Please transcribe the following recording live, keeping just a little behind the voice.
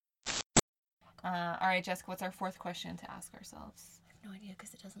All right, Jessica, what's our fourth question to ask ourselves? I have no idea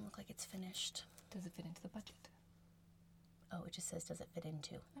because it doesn't look like it's finished. Does it fit into the budget? Oh, it just says, does it fit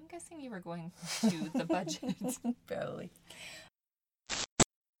into? I'm guessing you were going to the budget. Probably.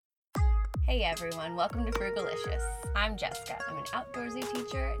 Hey everyone, welcome to Frugalicious. I'm Jessica. I'm an outdoorsy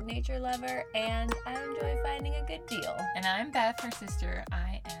teacher, nature lover, and I enjoy finding a good deal. And I'm Beth, her sister.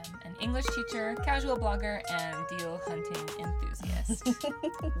 I am an English teacher, casual blogger, and deal hunting enthusiast.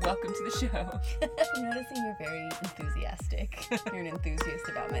 Welcome to the show. I'm noticing you're very enthusiastic. You're an enthusiast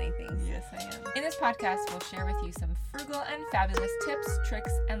about many things. Yes, I am. In this podcast, we'll share with you some frugal and fabulous tips,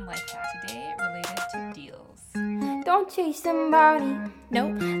 tricks, and life hacks today related to deals. Don't chase the money,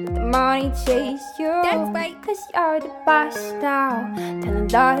 Nope. let the money chase you. That's right. Cause you're the boss now, telling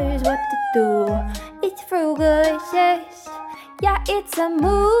daughters what to do. It's Frugalicious, yeah, it's a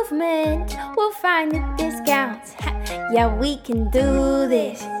movement. We'll find the discounts, yeah, we can do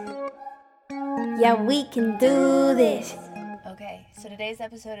this. Yeah, we can do this. Okay, so today's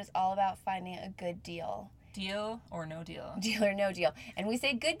episode is all about finding a good deal. Deal or no deal? Deal or no deal. And we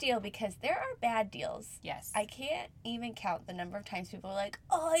say good deal because there are bad deals. Yes. I can't even count the number of times people are like,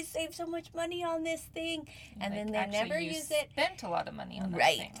 oh, I saved so much money on this thing. And Like, then they actually, never you use it. Spent a lot of money on that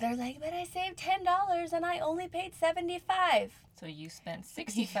Right. thing. They're like, but I saved $10 and I only paid $75. So you spent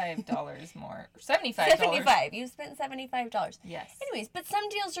 $65 more. $75. $75. You spent $75. Yes. Anyways, but some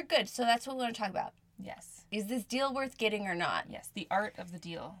deals are good, so that's what we want to talk about. Yes. Is this deal worth getting or not? Yes. The art of the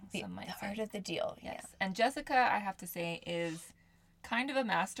deal, The some might say. art of the deal. Yes. And Jessica, I have to say, is kind of a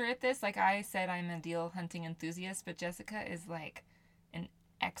master at this. Like I said, I'm a deal hunting enthusiast, but Jessica is like an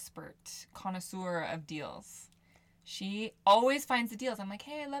expert connoisseur of deals. She always finds the deals. I'm like,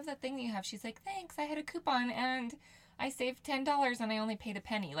 hey, I love that thing that you have. She's like, thanks. I had a coupon and I saved $10 and I only paid a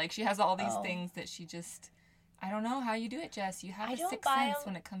penny. Like she has all these things that she just... I don't know how you do it, Jess. You have a sixth sense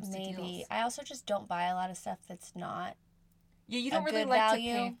when it comes to deals. I also just don't buy a lot of stuff that's not. Yeah, you don't a really good like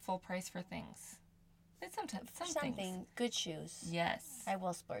value. to pay full price for things. But sometimes, some Something. things. Good shoes. Yes. I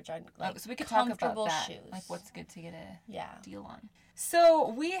will splurge on like So we could talk about comfortable that. shoes. Like what's good to get a Yeah. deal on. So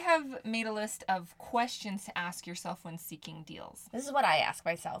we have made a list of questions to ask yourself when seeking deals. This is what I ask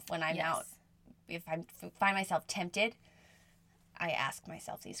myself when I'm Yes. out. If I find myself tempted, I ask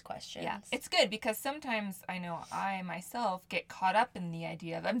myself these questions. Yeah, it's good because sometimes I know I myself get caught up in the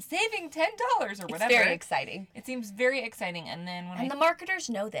idea of I'm saving $10 or whatever. It's very exciting. It seems very exciting, and then when And the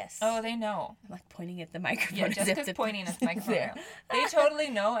marketers know this. oh, they know. I'm like pointing at the microphone. Yeah, as if Jessica's to- pointing at the microphone. There. They totally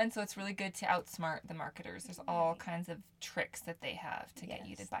know, and so it's really good to outsmart the marketers. There's all kinds of tricks that they have to get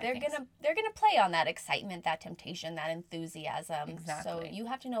you to Yes. buy They're things. they're gonna play on that excitement, that temptation, that enthusiasm. Exactly. So you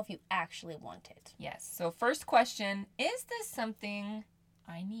have to know if you actually want it. Yes. So first question, is this something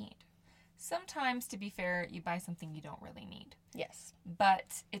I need? Sometimes, to be fair, you buy something you don't really need. Yes.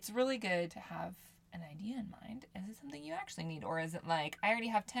 But it's really good to have an idea in mind. Is it something you actually need? Or is it like, I already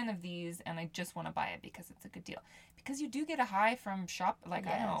have 10 of these and I just want to buy it because it's a good deal? Because you do get a high from shop, like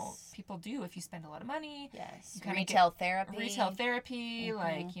I know Yes. people do if you spend a lot of money. Yes. You kinda Retail therapy. Retail therapy, Mhm.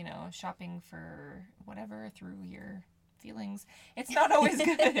 like, you know, shopping for whatever through your feelings. It's not always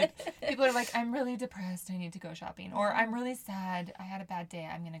good. People are like, I'm really depressed, I need to go shopping. Or I'm really sad, I had a bad day,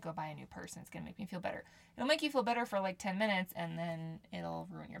 I'm going to go buy a new purse and it's going to make me feel better. It'll make you feel better for like 10 minutes and then it'll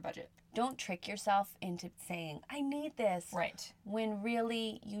ruin your budget. Don't trick yourself into saying, I need this. Right. When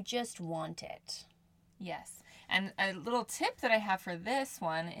really you just want it. Yes. And a little tip that I have for this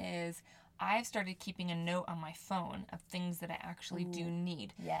one is I've started keeping a note on my phone of things that I actually do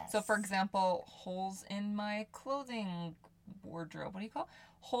need. Yes. So, for example, holes in my clothing wardrobe. What do you call?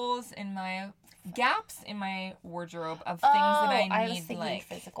 Holes in my gaps in my wardrobe of things that I need. I was thinking like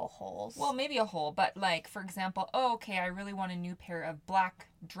physical holes. well, maybe a hole, but like for example, oh, okay, I really want a new pair of black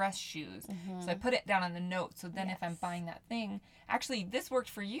dress shoes. So I put it down on the note. So then if I'm Yes. buying that thing, actually, this worked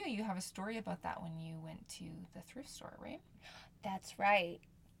for you. You have a story about that when you went to the thrift store, right? That's right.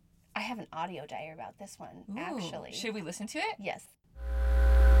 I have an audio diary about this one, Ooh, actually. should we listen to it? Yes.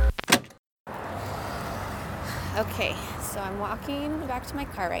 Okay, so I'm walking back to my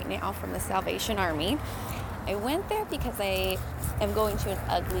car right now from the Salvation Army. I went there because I am going to an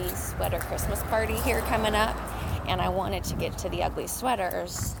ugly sweater Christmas party here coming up, and I wanted to get to the ugly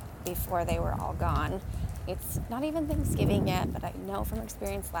sweaters before they were all gone. It's not even Thanksgiving yet, but I know from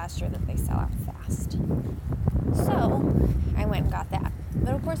experience last year that they sell out fast. So I went and got that.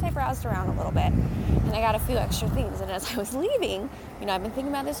 But of course I browsed around a little bit and I got a few extra things. And as I was leaving, you know, I've been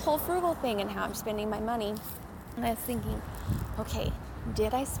thinking about this whole frugal thing and how I'm spending my money. And I was thinking, okay,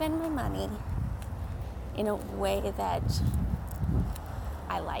 did I spend my money in a way that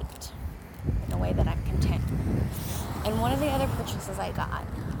I liked, in a way that I'm content? And one of the other purchases I got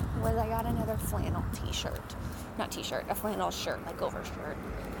was I got another flannel t-shirt. Not t-shirt, a flannel shirt, like overshirt.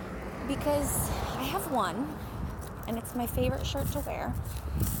 Because I have one, and it's my favorite shirt to wear.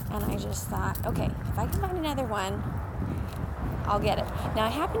 And I just thought, okay, if I can find another one, I'll get it. Now, I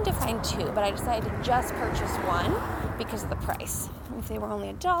happened to find two, but I decided to just purchase one because of the price. If they were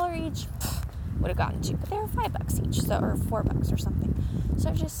only $1 each, would have gotten two. But they were $5 each, so, or $4 or something. So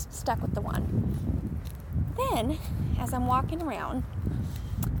I just stuck with the one. Then, as I'm walking around,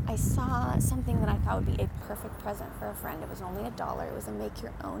 I saw something that I thought would be a perfect present for a friend. It was only $1. It was a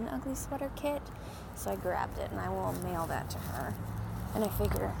make-your-own ugly sweater kit. So I grabbed it, and I will mail that to her. And I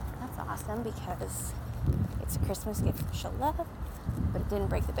figure, that's awesome because it's a Christmas gift she'll love, but it didn't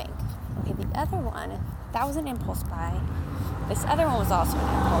break the bank. Okay, the other one, that was an impulse buy. This other one was also an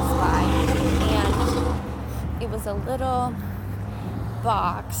impulse buy. And it was a little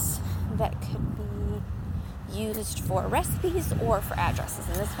box that could be used for recipes or for addresses.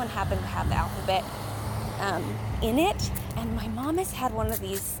 And this one happened to have the alphabet in it. And my mom has had one of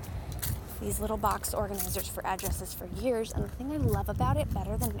these little box organizers for addresses for years, and the thing I love about it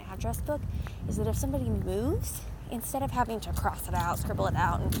better than an address book is that if somebody moves, instead of having to cross it out, scribble it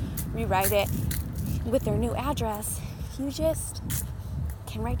out, and rewrite it with their new address, you just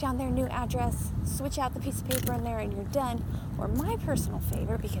can write down their new address, switch out the piece of paper in there, and you're done. Or my personal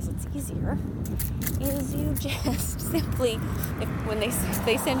favorite, because it's easier, is you just simply, when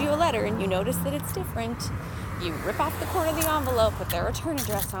they send you a letter and you notice that it's different, you rip off the corner of the envelope, put their return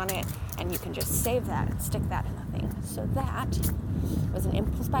address on it, and you can just save that and stick that in the thing. So that was an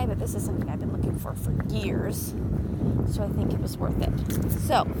impulse buy, but this is something I've been looking for years. So I think it was worth it.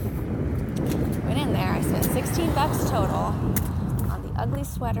 So, went in there, I spent $16 total on the ugly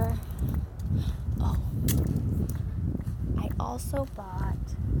sweater. Oh, I also bought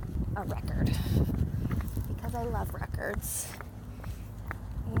a record because I love records.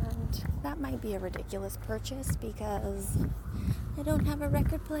 And that might be a ridiculous purchase because I don't have a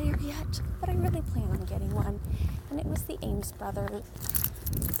record player yet, but I really plan on getting one. And it was the Ames Brothers.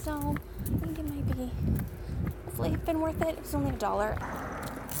 So I think it might be, hopefully it's been worth it. It was only $1.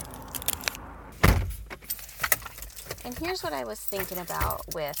 And here's what I was thinking about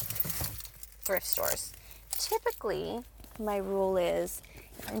with thrift stores. Typically, my rule is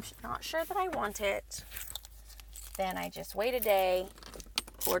if I'm not sure that I want it, then I just wait a day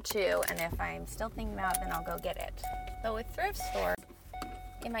or two, and if I'm still thinking about it, then I'll go get it. But with thrift store,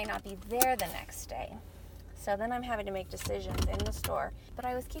 it might not be there the next day. So then I'm having to make decisions in the store. But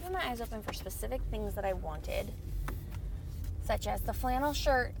I was keeping my eyes open for specific things that I wanted, such as the flannel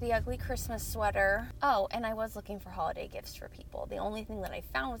shirt, the ugly Christmas sweater. Oh, and I was looking for holiday gifts for people. The only thing that I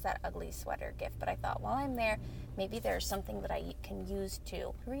found was that ugly sweater gift, but I thought while I'm there, maybe there's something that I can use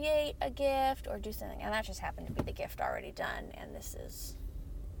to create a gift or do something. And that just happened to be the gift already done, and this is,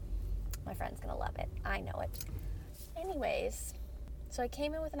 my friend's gonna love it. I know it. Anyways, so I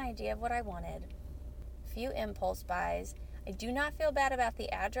came in with an idea of what I wanted. A few impulse buys. I do not feel bad about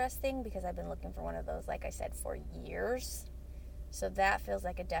the address thing because I've been looking for one of those, like I said, for years. So that feels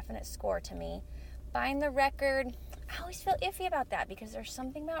like a definite score to me. Buying the record, I always feel iffy about that because there's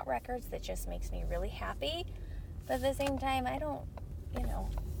something about records that just makes me really happy. But at the same time, I don't,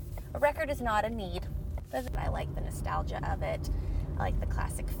 a record is not a need. But I like the nostalgia of it. I like the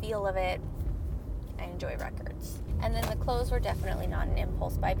classic feel of it. I enjoy records. And then the clothes were definitely not an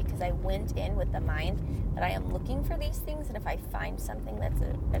impulse buy because I went in with the mind that I am looking for these things, and if I find something that's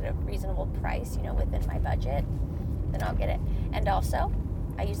at a reasonable price, within my budget, then I'll get it. And also,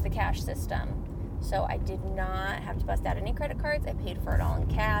 I use the cash system. So I did not have to bust out any credit cards. I paid for it all in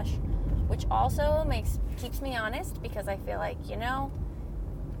cash, which also keeps me honest because I feel like,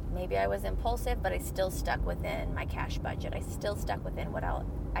 maybe I was impulsive, but I still stuck within my cash budget. I still stuck within what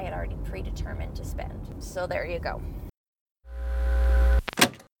I had already predetermined to spend. So there you go.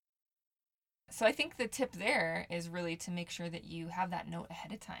 So I think the tip there is really to make sure that you have that note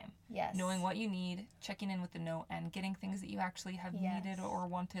ahead of time. Yes. Knowing what you need, checking in with the note, and getting things that you actually have Yes. needed or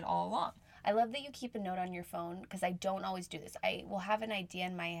wanted all along. I love that you keep a note on your phone because I don't always do this. I will have an idea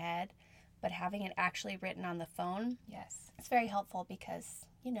in my head, but having it actually written on the phone, Yes. it's very helpful because,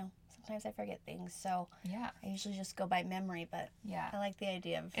 sometimes I forget things. So Yeah. I usually just go by memory, but I Yeah. like the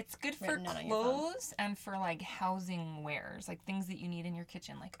idea of It's good for written note on your phone. clothes and for like housing wares, like things that you need in your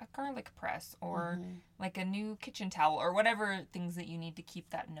kitchen, like a garlic press or like a new kitchen towel or whatever things that you need to keep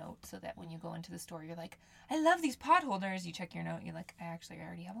that note so that when you go into the store, you're like, I love these pot holders. You check your note, you're like, I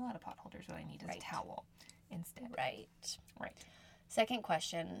already have a lot of pot holders. What I need is a towel instead. Right. Right. Second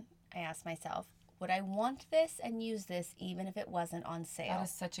question I asked myself, would I want this and use this even if it wasn't on sale? That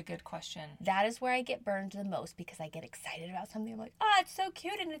is such a good question. That is where I get burned the most because I get excited about something. I'm like, oh, it's so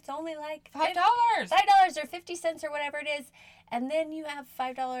cute and it's only like $5. $5 or 50 cents or whatever it is. And then you have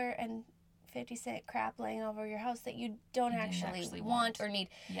 $5.50 crap laying over your house that you don't actually want or need.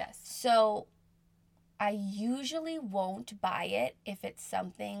 Yes. So I usually won't buy it if it's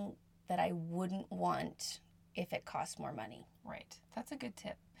something that I wouldn't want if it costs more money. Right. That's a good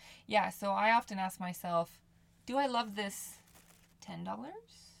tip. Yeah, so I often ask myself, do I love this $10?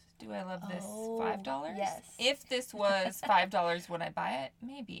 Do I love this $5? Yes. If this was $5, would I buy it?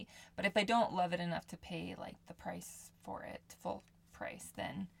 Maybe. But if I don't love it enough to pay like the price for it, full price,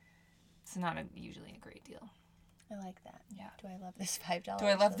 then it's not usually a great deal. I like that. Yeah. Do I love this $5? Do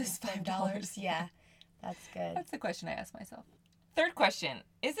I love this $5? Yeah, that's good. That's the question I ask myself. Third question,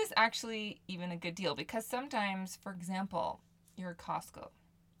 is this actually even a good deal? Because sometimes, for example, you're at Costco,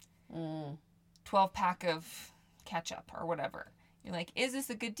 12-pack of ketchup or whatever. You're like, is this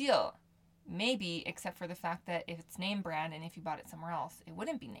a good deal? Maybe, except for the fact that if it's name brand and if you bought it somewhere else, it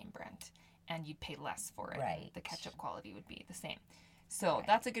wouldn't be name brand and you'd pay less for it. Right. The ketchup quality would be the same. So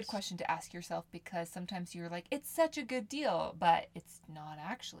that's a good question to ask yourself because sometimes you're like, it's such a good deal, but it's not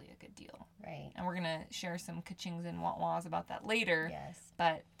actually a good deal. Right. And we're going to share some ka-chings and wah-wahs about that later. Yes.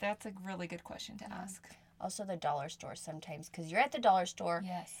 But that's a really good question to ask. Also the dollar store sometimes, because you're at the dollar store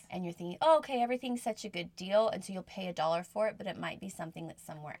Yes. and you're thinking, oh, okay, everything's such a good deal, and so you'll pay $1 for it, but it might be something that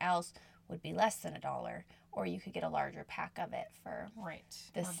somewhere else would be less than $1, or you could get a larger pack of it for Right.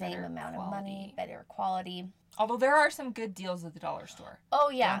 the Or same better amount of quality. money, better quality. Although there are some good deals at the dollar store. Oh,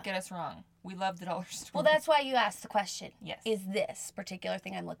 yeah. Don't get us wrong. We love the dollar store. Well, that's why you asked the question. Yes. Is this particular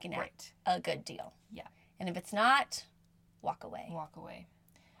thing I'm looking at Right. a good deal? Yeah. And if it's not, walk away. Walk away.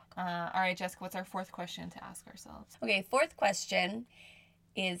 All right, Jessica, what's our fourth question to ask ourselves? Okay, fourth question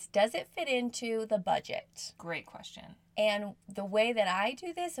is, does it fit into the budget? Great question. And the way that I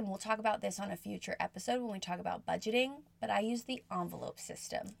do this, and we'll talk about this on a future episode when we talk about budgeting, but I use the envelope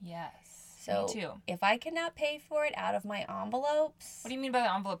system. Yes. So Me too. if I cannot pay for it out of my envelopes, What do you mean by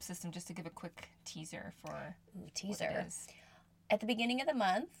the envelope system? Just to give a quick teaser for what it teaser. is. At the beginning of the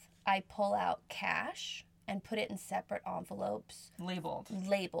month, I pull out cash and put it in separate envelopes Labeled.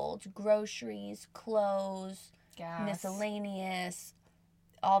 labeled groceries, clothes, Gas. miscellaneous,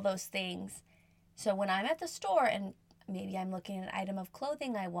 all those things. So when I'm at the store and maybe I'm looking at an item of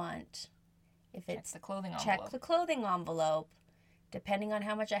clothing I want, if Check it's the clothing check envelope. the clothing envelope, depending on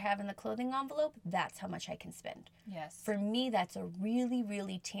how much I have in the clothing envelope, that's how much I can spend. Yes. For me, that's a really,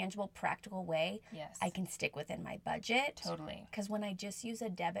 really tangible, practical way Yes. I can stick within my budget. Totally. Because when I just use a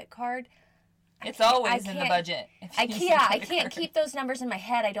debit card, It's always in the budget. if I you use can't. a I credit can't card. keep those numbers in my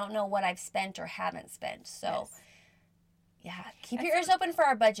head. I don't know what I've spent or haven't spent. So, Yes. yeah, keep your ears open for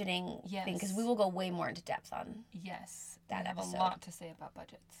our budgeting Yes. thing because we will go way more into depth on, Yes. that we have episode. a lot to say about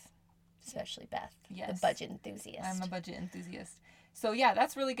budgets. especially Beth, the Yes. budget enthusiast. I'm a budget enthusiast. So yeah,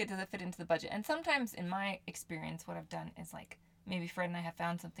 that's really good. Does it fit into the budget? And sometimes in my experience, what I've done is like, maybe Fred and I have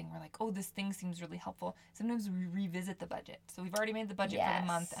found something. We're like, oh, this thing seems really helpful. Sometimes we revisit the budget. So we've already made the budget for the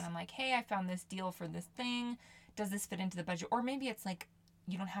month. Yes. And I'm like, hey, I found this deal for this thing. Does this fit into the budget? Or maybe it's like,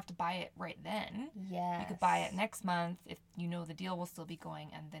 you don't have to buy it right then. Yes. You could buy it next month if you know the deal will still be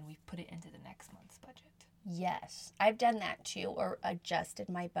going. And then we put it into the next month's budget. Yes. I've done that too, or adjusted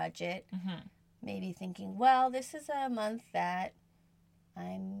my budget. Mm-hmm. Maybe thinking, well, this is a month that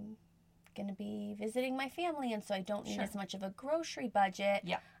I'm going to be visiting my family, and so I don't need Sure. as much of a grocery budget.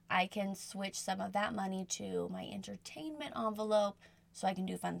 Yeah. I can switch some of that money to my entertainment envelope so I can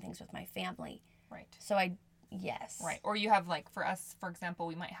do fun things with my family. Right. So yes. Right. Or you have like, for us, for example,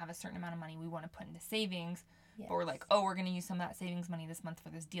 we might have a certain amount of money we want to put into savings. Yes. But we're like, oh, we're going to use some of that savings money this month for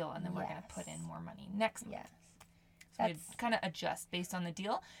this deal, and then we're going to put in more money next month. Yes. So we kind of adjust based on the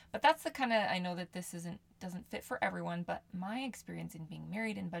deal. But that's the kind of, I know that this doesn't fit for everyone, but my experience in being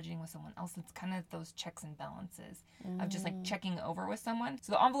married and budgeting with someone else, it's kind of those checks and balances of just like checking over with someone.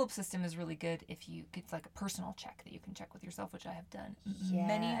 So the envelope system is really good if it's like a personal check that you can check with yourself, which I have done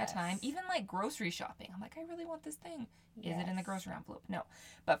many a time. Yes. Even like grocery shopping. I'm like, I really want this thing. Is it in the Yes. grocery envelope? No.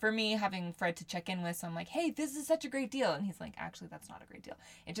 But for me, having Fred to check in with, so I'm like, hey, this is such a great deal. And he's like, actually, that's not a great deal.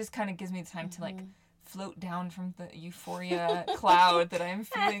 It just kind of gives me the time to like float down from the euphoria cloud that I'm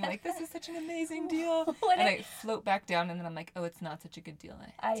feeling like this is such an amazing deal. What And I- I float back down and then I'm like, oh, it's not such a good deal.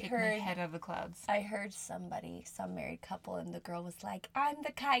 I take my heard- head out of the clouds. I heard some married couple, and the girl was like, I'm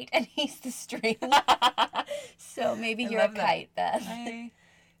the kite and he's the string. So maybe I you're a love that. kite, Beth.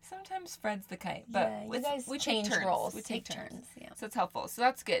 Sometimes Fred's the kite, but Yeah, you guys we change take turns. roles. We Take take turns. turns, yeah. So it's helpful. So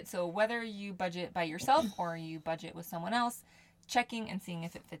that's good. So whether you budget by yourself or you budget with someone else, checking and seeing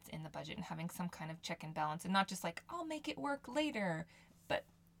if it fits in the budget and having some kind of check and balance, and not just like, I'll make it work later, but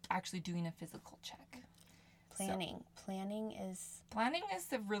actually doing a physical check. Planning. Planning is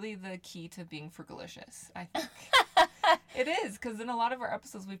Really the key to being frugalicious, I think. It is, because in a lot of our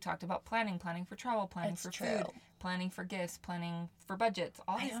episodes we've talked about planning for travel, planning It's for true. food, planning for gifts, planning for budgets,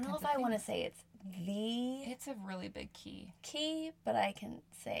 all I these don't know kinds if of I want to things. say it's the It's a really big key. key, but I can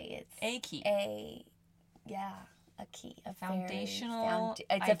say it's A key. a key. A Foundational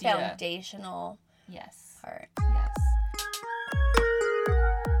it's idea. a foundational Yes. part. Yes.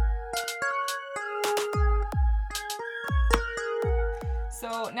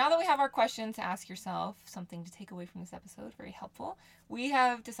 So now that we have our question to ask yourself, something to take away from this episode, very helpful, we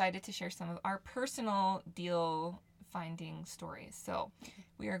have decided to share some of our personal deal finding stories. So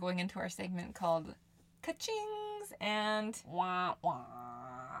we are going into our segment called Ka-chings, and Wah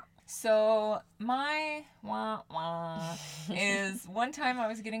wah. so my wah wah is one time I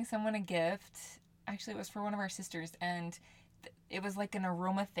was getting someone a gift. Actually, it was for one of our sisters, and it was like an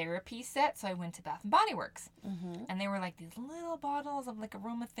aromatherapy set. So I went to Bath and Body Works, and they were like these little bottles of like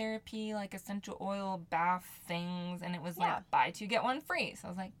aromatherapy, like essential oil bath things, and it was Yeah. like buy two get one free. So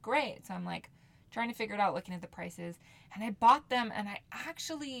I was like, great. So I'm like trying to figure it out, looking at the prices, and I bought them, and I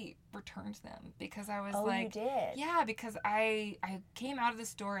actually returned them because I was like, you did? yeah, because I came out of the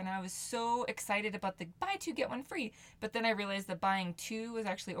store and I was so excited about the buy two get one free, but then I realized that buying two was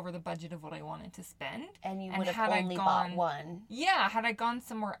actually over the budget of what I wanted to spend. And you And would have had I only gone- bought one. Yeah, had I gone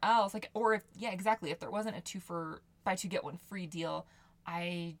somewhere else, like, or if, yeah, exactly, if there wasn't a buy two get one free deal,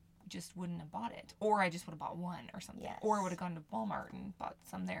 I just wouldn't have bought it, or I just would have bought one or something, Yes. or I would have gone to Walmart and bought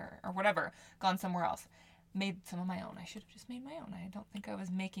some there or whatever, gone somewhere else, made some of my own. I should have just made my own. I don't think I was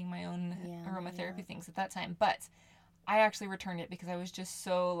making my own aromatherapy things at that time, but I actually returned it because I was just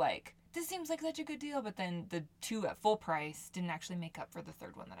so like, this seems like such a good deal, but then the two at full price didn't actually make up for the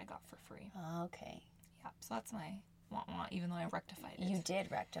third one that I got for free. Okay. Yeah, so that's my wah-wah, even though I rectified it. You did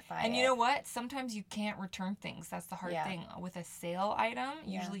rectify And it. you know what? Sometimes you can't return things. That's the hard Yeah. thing. With a sale item,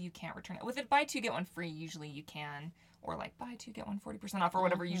 usually you can't return it. With a buy two, get one free, usually you can. Or like buy two, get one 40% off or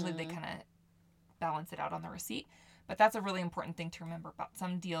whatever. Usually they kind of balance it out on the receipt. But that's a really important thing to remember about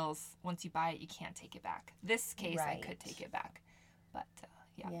some deals. Once you buy it, you can't take it back. This case, I could Right. take it back. But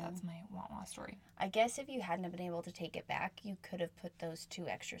yeah, that's my wah-wah story. I guess if you hadn't been able to take it back, you could have put those 2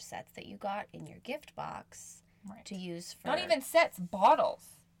 extra sets that you got in your gift box Right. to use for. Not even sets, bottles.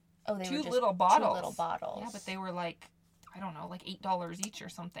 Oh, they were Two just little bottles. 2 little bottles. Yeah, but they were like, I don't know, like $8 each or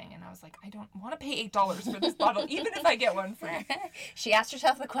something. And I was like, I don't want to pay $8 for this bottle, even if I get one free. She asked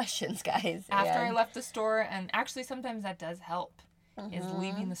herself the questions, guys. After I and- left the store, and actually sometimes that does help, is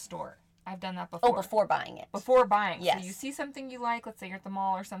leaving the store. I've done that before. Oh, before buying it. Before buying. Yes. So you see something you like, let's say you're at the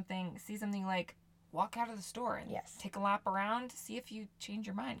mall or something, see something you like, walk out of the store and Yes. take a lap around, see if you change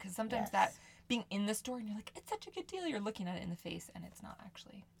your mind. Because sometimes Yes. that being in the store and you're like, it's such a good deal, you're looking at it in the face and it's not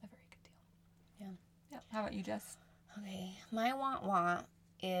actually a very good deal. Yeah. Yeah. How about you, Jess? Okay, my want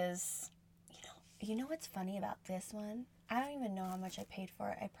is, you know what's funny about this one? I don't even know how much I paid for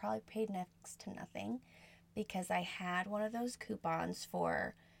it. I probably paid next to nothing because I had one of those coupons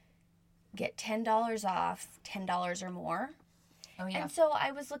for get $10 off, $10 or more. Oh, yeah. And so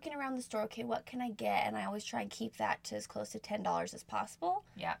I was looking around the store, okay, what can I get? And I always try and keep that to as close to $10 as possible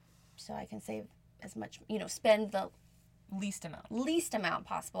Yeah. so I can save as much, spend the Least amount. least amount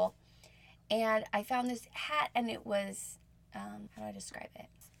possible. And I found this hat, and it was, how do I describe it?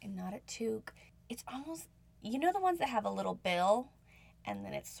 And not a toque. It's almost, the ones that have a little bill, and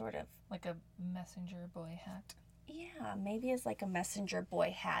then it's sort of, Like a messenger boy hat. yeah, maybe it's like a messenger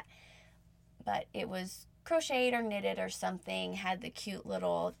boy hat. But it was crocheted or knitted or something, had the cute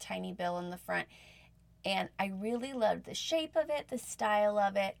little tiny bill in the front. And I really loved the shape of it, the style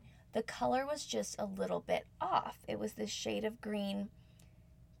of it. The color was just a little bit off. It was this shade of green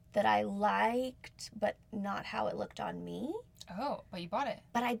that I liked, but not how it looked on me. Oh, but you bought it.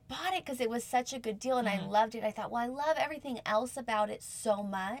 But I bought it because it was such a good deal and I loved it. I thought, well, I love everything else about it so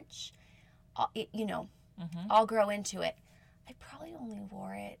much. I'll grow into it. I probably only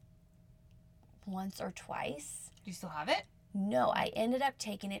wore it once or twice. Do you still have it? No, I ended up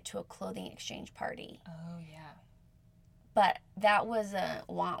taking it to a clothing exchange party. Oh, yeah. But that was a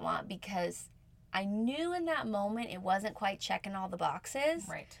want because I knew in that moment it wasn't quite checking all the boxes.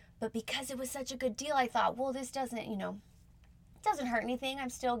 Right. But because it was such a good deal, I thought, well, this doesn't, it doesn't hurt anything. I'm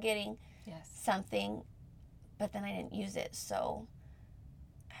still getting Yes. something. But then I didn't use it. So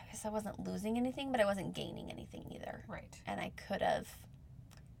I guess I wasn't losing anything, but I wasn't gaining anything either. Right. And I could have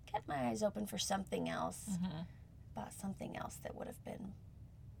kept my eyes open for something else, Mm-hmm. bought something else that would have been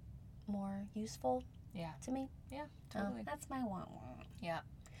more useful. Yeah. to me. Yeah, Oh, totally. that's my want. Yeah.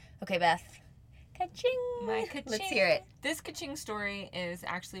 Okay, Beth. Ka-ching! My ka-ching. Let's hear it. This ka-ching story is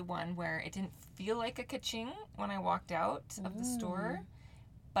actually one where it didn't feel like a ka-ching when I walked out of the store,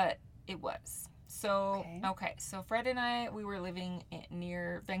 but it was. So, so Fred and I, we were living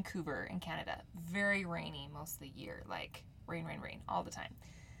near Vancouver in Canada. Very rainy most of the year, like rain all the time.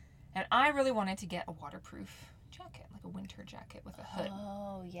 And I really wanted to get a waterproof jacket, like a winter jacket with a hood.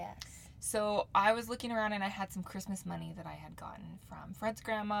 Oh, yes. So I was looking around and I had some Christmas money that I had gotten from Fred's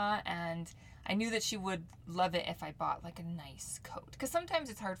grandma, and I knew that she would love it if I bought like a nice coat. Because sometimes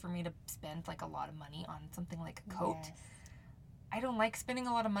it's hard for me to spend like a lot of money on something like a coat. Yes. I don't like spending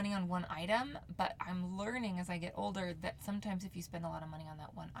a lot of money on one item, but I'm learning as I get older that sometimes if you spend a lot of money on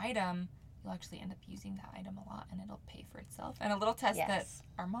that one item, you'll actually end up using that item a lot and it'll pay for itself. And a little test that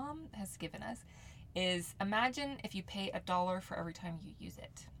our mom has given us is imagine if you pay $1 for every time you use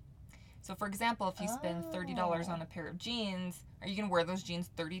it. So for example, if you spend $30 on a pair of jeans, are you going to wear those jeans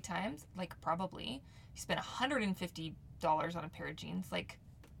 30 times? Like probably. You spend $150 on a pair of jeans, like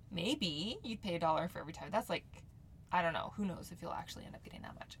maybe you'd pay $1 for every time. That's like, I don't know. Who knows if you'll actually end up getting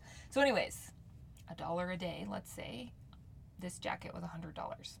that much. So anyways, $1 a day, let's say, this jacket was $100.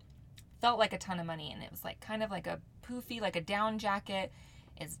 Felt like a ton of money, and it was like kind of like a poofy, like a down jacket.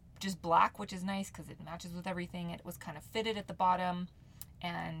 It's just black, which is nice because it matches with everything. It was kind of fitted at the bottom,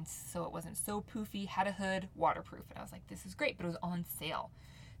 and so it wasn't so poofy. Had a hood, waterproof, and I was like, this is great, but it was on sale.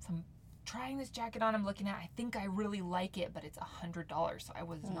 So I'm trying this jacket on, I'm looking at, I think I really like it, but it's $100, so I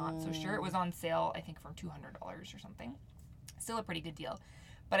was not so sure. It was on sale, I think, for $200 or something. Still a pretty good deal.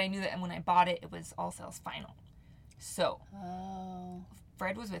 But I knew that when I bought it, it was all sales final. So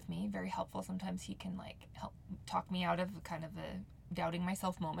Fred was with me, very helpful. Sometimes he can like help talk me out of kind of a doubting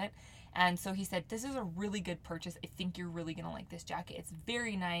myself moment. And so he said, this is a really good purchase. I think you're really going to like this jacket. It's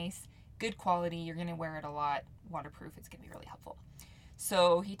very nice, good quality. You're going to wear it a lot, waterproof. It's going to be really helpful.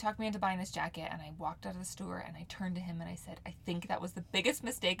 So he talked me into buying this jacket, and I walked out of the store and I turned to him and I said, I think that was the biggest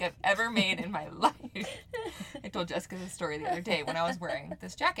mistake I've ever made in my life. I told Jessica this story the other day when I was wearing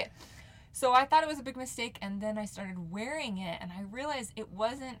this jacket. So I thought it was a big mistake, and then I started wearing it, and I realized it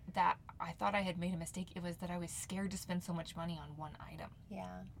wasn't that I thought I had made a mistake. It was that I was scared to spend so much money on one item.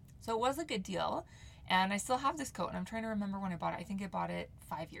 Yeah. So it was a good deal, and I still have this coat, and I'm trying to remember when I bought it. I think I bought it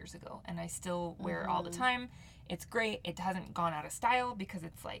 5 years ago, and I still wear it all the time. It's great. It hasn't gone out of style because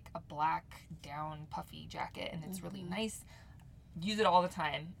it's like a black down puffy jacket, and it's really nice. Use it all the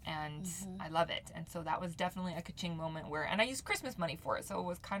time, and I love it. And so that was definitely a ka-ching moment where, and I used Christmas money for it, so it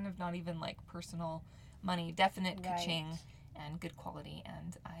was kind of not even like personal money, definite ka-ching and good quality,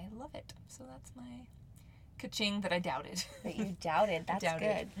 and I love it. So that's my ka-ching that I doubted. That you doubted. That's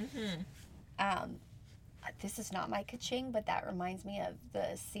good. Mm-hmm. This is not my ka-ching, but that reminds me of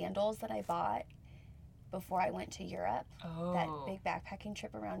the sandals that I bought before I went to Europe. That big backpacking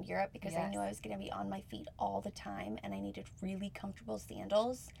trip around Europe, because I knew I was going to be on my feet all the time and I needed really comfortable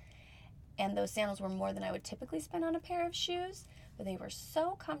sandals. And those sandals were more than I would typically spend on a pair of shoes, but they were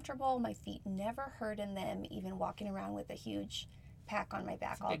so comfortable. My feet never hurt in them, even walking around with a huge pack on my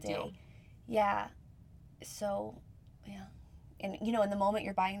back all day. Deal. Yeah. So, yeah. And, you know, in the moment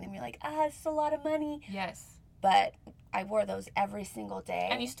you're buying them, you're like, it's a lot of money. Yes. But I wore those every single day.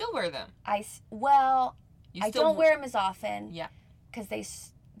 And you still wear them. I don't wear them as often. Yeah. Because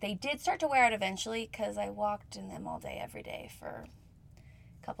they did start to wear out eventually, because I walked in them all day, every day for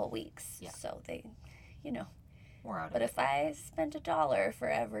a couple weeks. Yeah. So they, you know. Wore out. But if I spent $1 for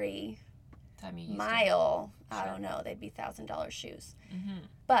every time you used mile, I don't know, they'd be $1,000 shoes. Mm-hmm.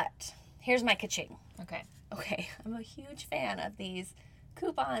 But here's my ka-ching. Okay. I'm a huge fan of these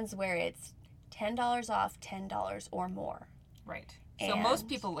coupons where it's $10 off, $10 or more. Right. So most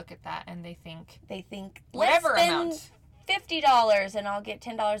people look at that and they think whatever let's spend $50 and I'll get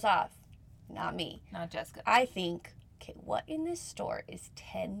 $10 off. Not me. Not Jessica. I think, okay, what in this store is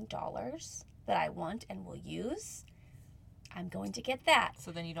 $10 that I want and will use? I'm going to get that.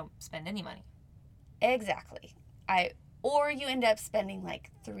 So then you don't spend any money. Exactly. Or you end up spending like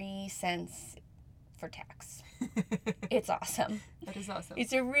 3 cents for tax. It's awesome. That is awesome.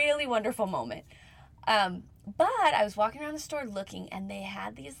 It's a really wonderful moment. But I was walking around the store looking, and they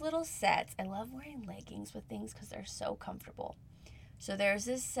had these little sets. I love wearing leggings with things because they're so comfortable. So there's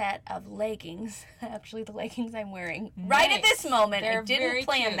this set of leggings, actually the leggings I'm wearing right at this moment. I didn't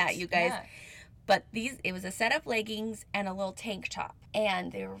plan that, you guys. Yeah. But it was a set of leggings and a little tank top.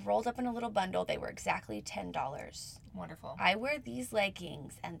 And they were rolled up in a little bundle. They were exactly $10. Wonderful. I wear these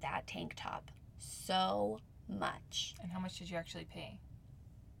leggings and that tank top so much. And how much did you actually pay?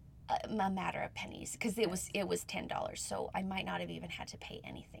 A matter of pennies, because it was $10, so I might not have even had to pay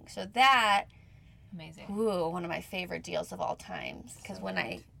anything. So that Amazing. Ooh, one of my favorite deals of all times. Because when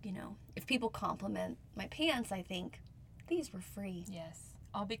I, if people compliment my pants, I think, these were free. Yes.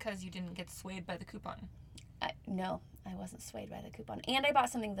 All because you didn't get swayed by the coupon. No, I wasn't swayed by the coupon. And I bought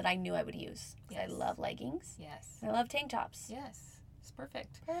something that I knew I would use. Because I love leggings. Yes. I love tank tops. Yes. It's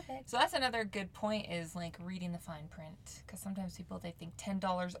perfect. Perfect. So that's another good point is like reading the fine print. Because sometimes people, they think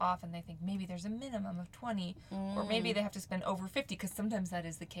 $10 off and they think maybe there's a minimum of 20 or maybe they have to spend over 50 because sometimes that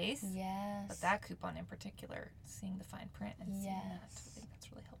is the case. Yes. But that coupon in particular, seeing the fine print and seeing that, I think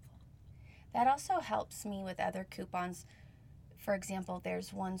that's really helpful. That also helps me with other coupons. For example,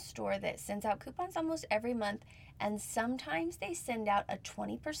 there's one store that sends out coupons almost every month, and sometimes they send out a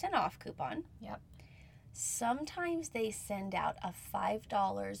 20% off coupon. Yep. Sometimes they send out a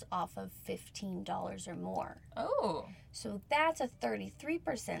 $5 off of $15 or more. Oh. So that's a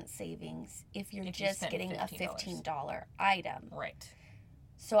 33% savings if you're just spend getting a $15. $15 item. Right.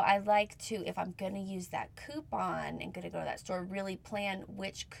 So I like to, if I'm going to use that coupon and going to go to that store, really plan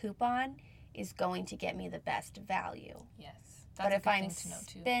which coupon is going to get me the best value. Yes. But if I'm to know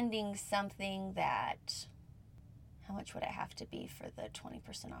too. spending something that, how much would it have to be for the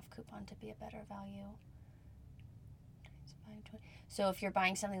 20% off coupon to be a better value? So if you're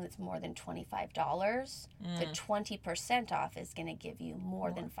buying something that's more than $25, the 20% off is going to give you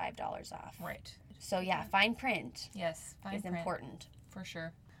more than $5 off. Right. So yeah, fine print Yes, fine is print. important. For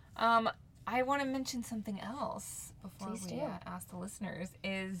sure. I want to mention something else before Please we do. ask the listeners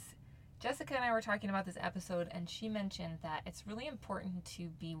is Jessica and I were talking about this episode and she mentioned that it's really important to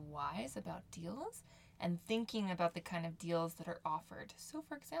be wise about deals and thinking about the kind of deals that are offered. So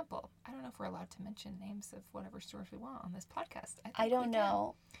for example, I don't know if we're allowed to mention names of whatever stores we want on this podcast. I don't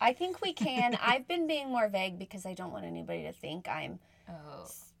know. I think we can. I've been being more vague because I don't want anybody to think I'm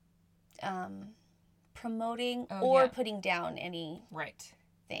promoting or putting down anything. Right.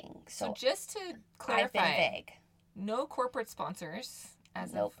 So just to clarify, I've been vague. No corporate sponsors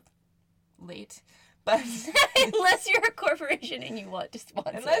as Nope. of late. But unless you're a corporation and you want to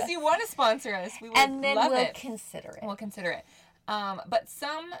sponsor unless us. you want to sponsor us, we would And then love we'll it. consider it. We'll consider it. But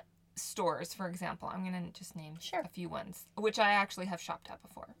some stores, for example, I'm going to just name a few ones, which I actually have shopped at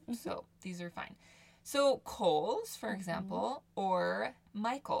before. So these are fine. So Kohl's, for example, or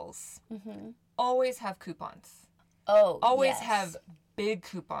Michael's always have coupons. Oh, Always yes. have big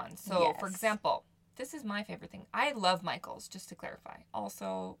coupons. So, for Yes. example, this is my favorite thing. I love Michael's, just to clarify.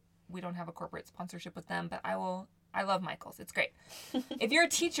 Also, we don't have a corporate sponsorship with them, but I love Michael's. It's great. If you're a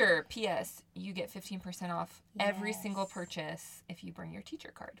teacher, P.S., you get 15% off every single purchase if you bring your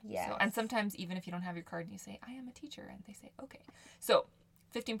teacher card. Yes. So, and sometimes even if you don't have your card and you say, I am a teacher, and they say, okay. So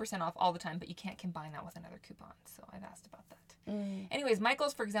 15% off all the time, but you can't combine that with another coupon. So I've asked about that. Anyways,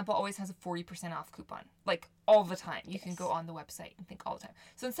 Michael's, for example, always has a 40% off coupon, like all the time. You can go on the website and think all the time.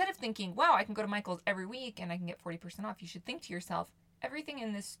 So instead of thinking, wow, I can go to Michael's every week and I can get 40% off, you should think to yourself, everything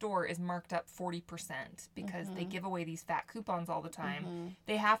in this store is marked up 40% because they give away these fat coupons all the time.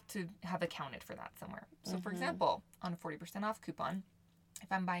 They have to have accounted for that somewhere. So for example, on a 40% off coupon, if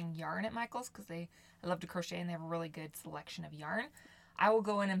I'm buying yarn at Michael's, because I love to crochet and they have a really good selection of yarn, I will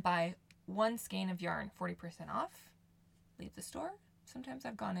go in and buy one skein of yarn, 40% off, leave the store. Sometimes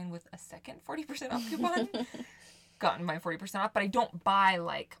I've gone in with a second 40% off coupon, gotten my 40% off, but I don't buy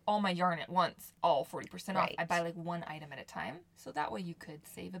like all my yarn at once, all 40% off. I buy like one item at a time. So that way you could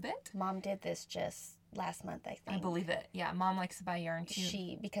save a bit. Mom did this just last month, I think. I believe it. Yeah, Mom likes to buy yarn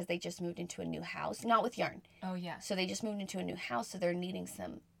too. Because they just moved into a new house, not with yarn. Oh, yeah. So they just moved into a new house, so they're needing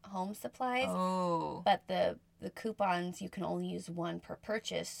some home supplies. Oh. But the coupons, you can only use one per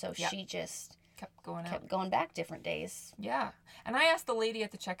purchase, so she just kept going back different days. Yeah. And I asked the lady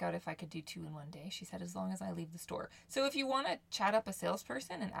at the checkout if I could do 2 in one day. She said, as long as I leave the store. So if you want to chat up a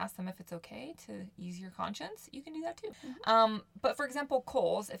salesperson and ask them if it's okay to use your conscience, you can do that too. But for example,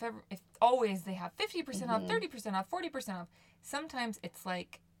 Kohl's, if always they have 50% off, 30% off, 40% off, sometimes it's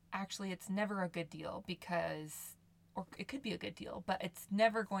like, actually, it's never a good deal because, or it could be a good deal, but it's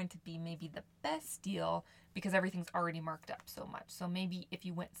never going to be maybe the best deal because everything's already marked up so much. So maybe if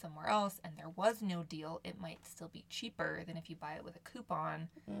you went somewhere else and there was no deal, it might still be cheaper than if you buy it with a coupon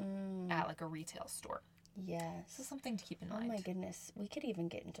at like a retail store. Yes. So something to keep in mind. Oh my goodness. We could even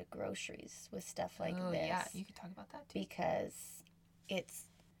get into groceries with stuff like this. Yeah, you could talk about that too. Because it's,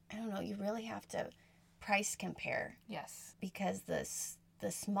 I don't know, you really have to price compare. Yes. Because the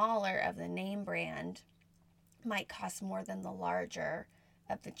smaller of the name brand might cost more than the larger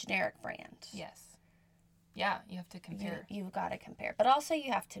of the generic brand. Yes. Yeah, you have to compare. You've got to compare. But also you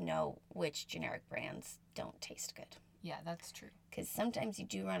have to know which generic brands don't taste good. Yeah, that's true. Because sometimes you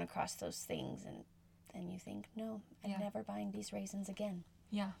do run across those things and then you think, no, I'm never buying these raisins again.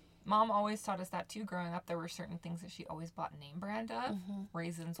 Yeah. Mom always taught us that too. Growing up, there were certain things that she always bought name brand of. Mhm.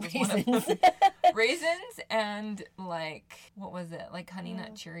 Raisins was one of them. Raisins and like, what was it? Like Honey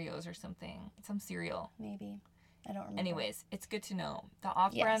Nut Cheerios or something. Some cereal. Maybe. I don't remember. Anyways, it's good to know. The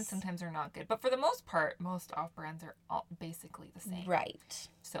off-brands sometimes are not good. But for the most part, most off-brands are all basically the same. Right.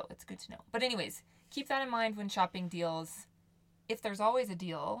 So it's good to know. But anyways, keep that in mind when shopping deals. If there's always a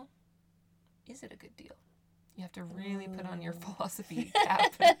deal, is it a good deal? You have to really put on your philosophy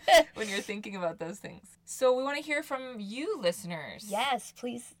cap when you're thinking about those things. So we want to hear from you, listeners. Yes,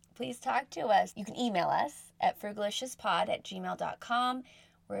 please talk to us. You can email us at frugaliciouspod@gmail.com.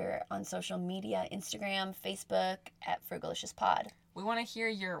 We're on social media, Instagram, Facebook, at frugaliciouspod. We want to hear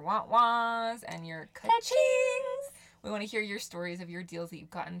your wah-wahs and your ka-chings. We want to hear your stories of your deals that you've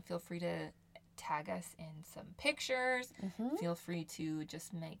gotten. Feel free to tag us in some pictures. Mm-hmm. Feel free to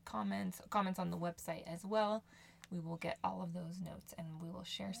just make comments on the website as well. We will get all of those notes and we will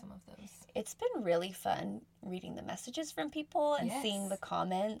share some of those. It's been really fun reading the messages from people and seeing the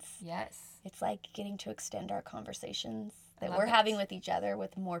comments. Yes. It's like getting to extend our conversations that love we're it. having with each other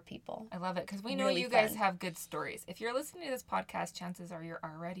with more people. I love it because we know Really you guys fun. have good stories. If you're listening to this podcast, chances are you're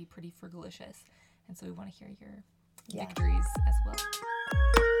already pretty frugalicious. And so we want to hear your victories as well.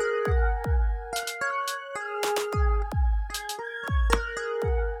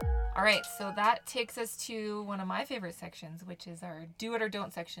 All right, so that takes us to one of my favorite sections, which is our do it or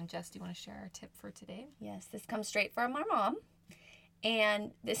don't section. Jess, do you want to share our tip for today? Yes, this comes straight from our mom.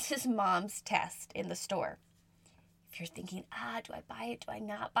 And this is Mom's test in the store. If you're thinking, do I buy it? Do I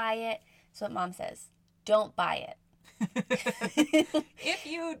not buy it? So what Mom says, don't buy it. If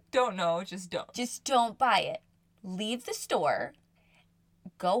you don't know, just don't. Just don't buy it. Leave the store.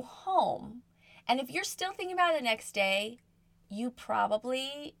 Go home. And if you're still thinking about it the next day, you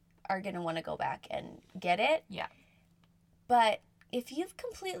probably are going to want to go back and get it. Yeah. But if you've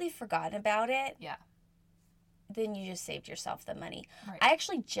completely forgotten about it, Yeah. then you just saved yourself the money. Right. I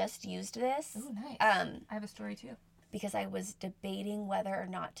actually just used this. Ooh, nice. I have a story too. Because I was debating whether or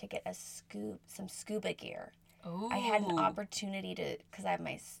not to get some scuba gear. Oh. I had an opportunity because I have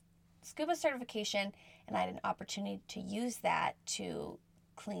my scuba certification, and I had an opportunity to use that to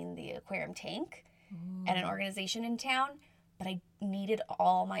clean the aquarium tank at an organization in town, but I needed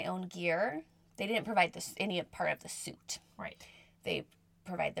all my own gear. They didn't provide any part of the suit. Right. They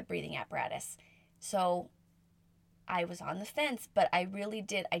provide the breathing apparatus. So I was on the fence, but I really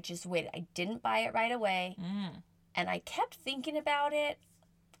did. I just waited. I didn't buy it right away. And I kept thinking about it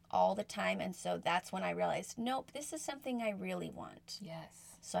all the time. And so that's when I realized, nope, this is something I really want.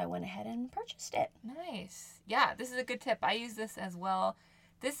 Yes. So I went ahead and purchased it. Nice. Yeah, this is a good tip. I use this as well.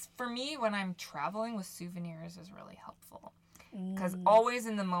 This, for me, when I'm traveling with souvenirs, is really helpful. Because always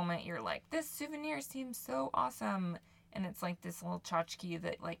in the moment, you're like, this souvenir seems so awesome. And it's like this little tchotchke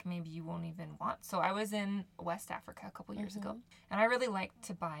that like maybe you won't even want. So I was in West Africa a couple years ago. And I really like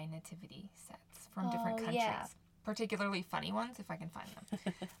to buy nativity sets from different countries. Yeah. Particularly funny ones, if I can find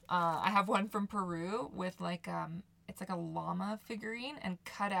them. I have one from Peru with like, it's like a llama figurine, and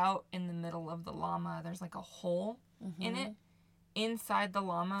cut out in the middle of the llama, there's like a hole in it. Inside the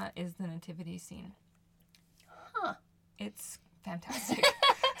llama is the nativity scene. Huh. It's fantastic.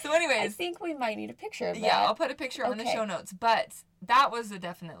 So I anyways, think we might need a picture of that. yeah, I'll put a picture on the Okay. show notes, but that was a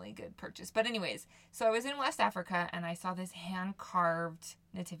definitely good purchase. But anyways, so I was in West Africa and I saw this hand-carved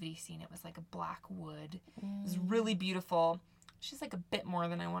nativity scene. It was like a black wood. It was really beautiful. It's just like a bit more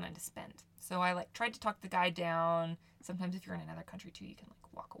than I wanted to spend. So I like tried to talk the guy down. Sometimes if you're in another country too, you can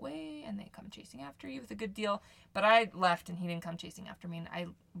like walk away and they come chasing after you with a good deal. But I left and he didn't come chasing after me, and I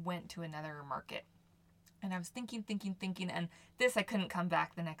went to another market. And I was thinking, and this, I couldn't come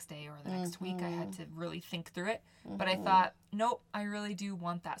back the next day or the next week. I had to really think through it. But I thought, nope, I really do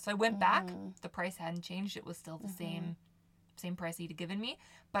want that. So I went back. The price hadn't changed. It was still the same price he'd given me.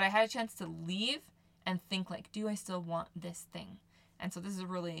 But I had a chance to leave and think like, do I still want this thing? And so this is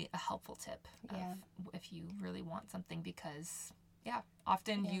really a helpful tip if you really want something, because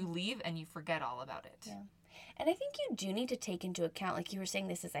often you leave and you forget all about it. Yeah. And I think you do need to take into account, like you were saying,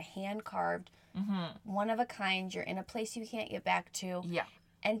 this is a hand-carved, one of a kind. You're in a place you can't get back to. Yeah.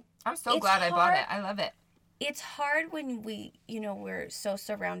 And I'm so it's glad I bought hard- it. I love it. It's hard when we're so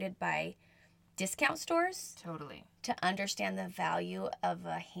surrounded by discount stores Totally. to understand the value of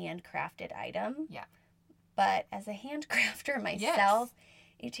a handcrafted item. Yeah. But as a handcrafter myself,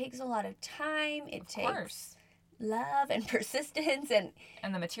 it takes a lot of time. It Of takes course. love and persistence, and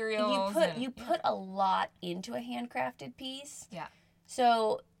And the materials. you put a lot into a handcrafted piece. Yeah.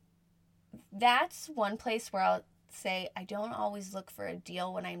 So that's one place where I'll say I don't always look for a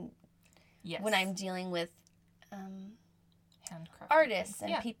deal when I'm Yes. dealing with handcrafted artists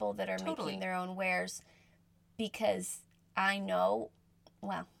things. and people that are making their own wares, because I know,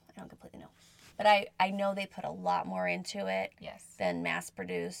 well, I don't completely know, but I know they put a lot more into it Yes. than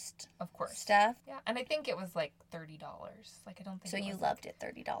mass-produced Of course. stuff. Yeah, and I think it was like $30. Like, I don't think So it you was loved it,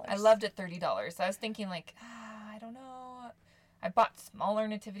 $30. I loved it $30. I was thinking like, I don't know. I bought smaller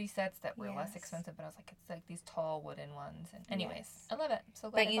nativity sets that were less Yes. expensive, but I was like, it's like these tall wooden ones. And anyways, Yes. I love it. I'm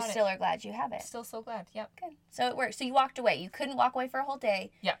so glad But I you bought still are glad you have it. it. Still so glad. Yep. Good. So it worked. So you walked away. You couldn't walk away for a whole day.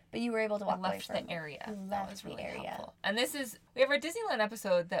 Yeah. But you were able to I walk away left for the area. You That left was the really area. helpful. And we have our Disneyland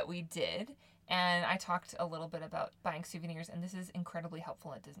episode that we did, and I talked a little bit about buying souvenirs, and this is incredibly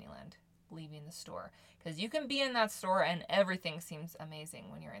helpful at Disneyland, leaving the store. Because you can be in that store and everything seems amazing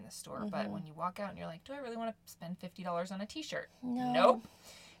when you're in the store, but when you walk out and you're like, do I really want to spend $50 on a t-shirt? No. Nope.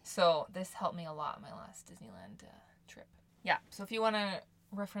 So this helped me a lot in my last Disneyland trip. Yeah, so if you want to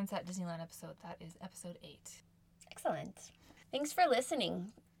reference that Disneyland episode, that is episode 8. Excellent. Thanks for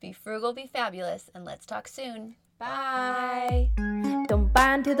listening. Be frugal, be fabulous, and let's talk soon. Bye. Don't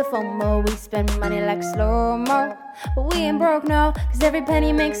buy into the FOMO, we spend money like slow-mo. But we ain't broke, no, cause every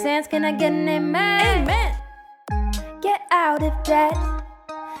penny makes sense. Can I get an amen? Amen. Get out of debt.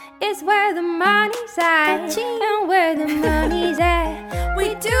 It's where the money's at. And where the money's at, we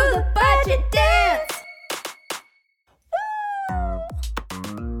do the budget dance.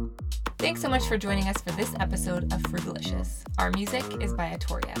 Thanks so much for joining us for this episode of Frugalicious. Our music is by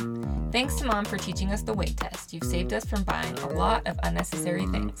Atoria. Thanks to Mom for teaching us the weight test. You've saved us from buying a lot of unnecessary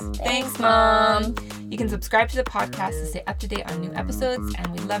things. Thanks, Mom! You can subscribe to the podcast to stay up to date on new episodes, and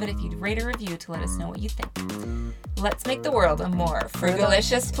we'd love it if you'd rate a review to let us know what you think. Let's make the world a more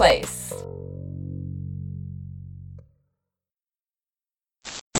frugalicious place.